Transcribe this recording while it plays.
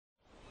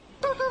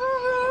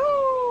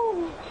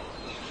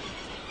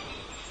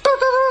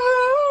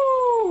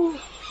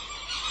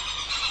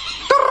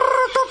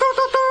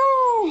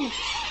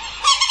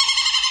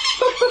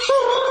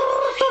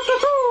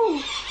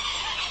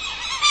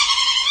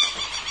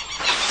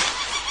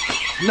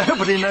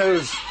Nobody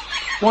knows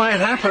why it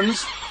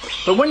happens,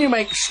 but when you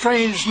make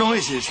strange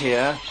noises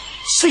here,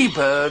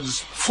 seabirds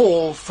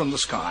fall from the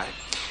sky.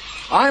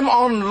 I'm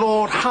on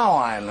Lord Howe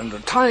Island, a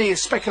tiny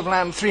speck of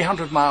land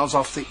 300 miles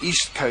off the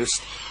east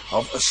coast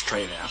of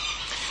Australia.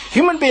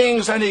 Human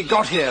beings only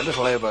got here a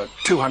little over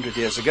 200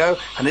 years ago,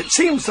 and it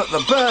seems that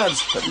the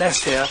birds that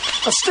nest here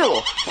are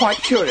still quite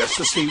curious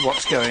to see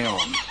what's going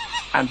on.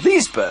 And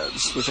these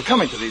birds, which are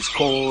coming to these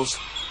calls,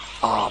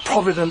 are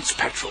Providence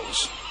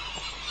petrels.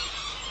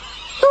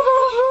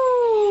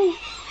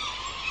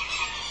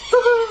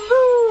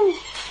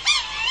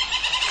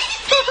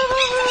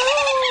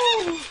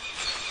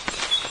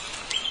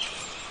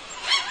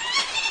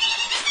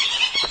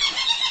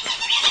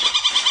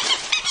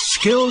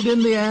 Skilled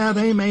in the air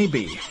they may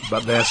be,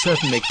 but they're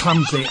certainly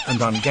clumsy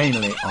and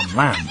ungainly on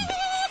land.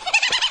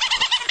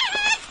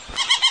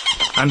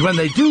 And when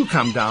they do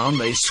come down,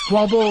 they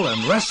squabble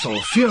and wrestle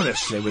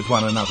furiously with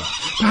one another.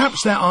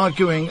 Perhaps they're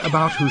arguing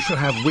about who shall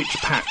have which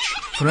patch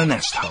for a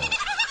nest hole.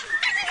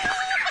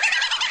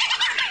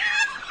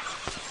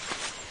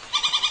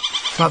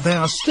 But they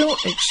are still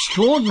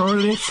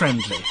extraordinarily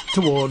friendly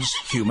towards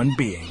human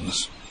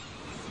beings.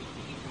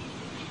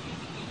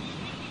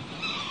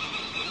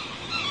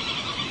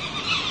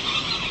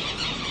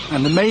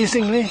 And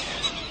amazingly,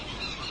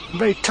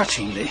 very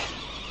touchingly,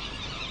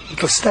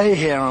 it'll stay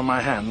here on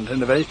my hand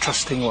in a very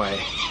trusting way.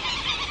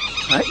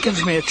 That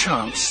gives me a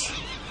chance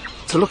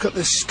to look at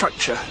this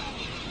structure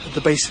at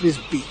the base of his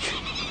beak.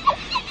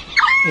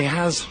 He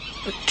has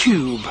a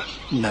tube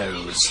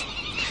nose,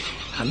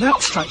 and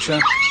that structure,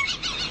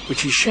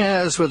 which he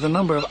shares with a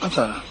number of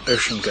other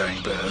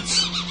ocean-going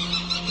birds,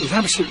 is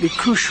absolutely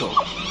crucial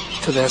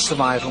to their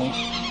survival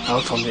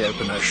out on the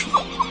open ocean.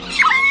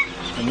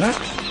 And that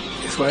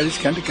is where he's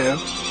going to go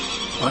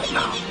right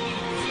now.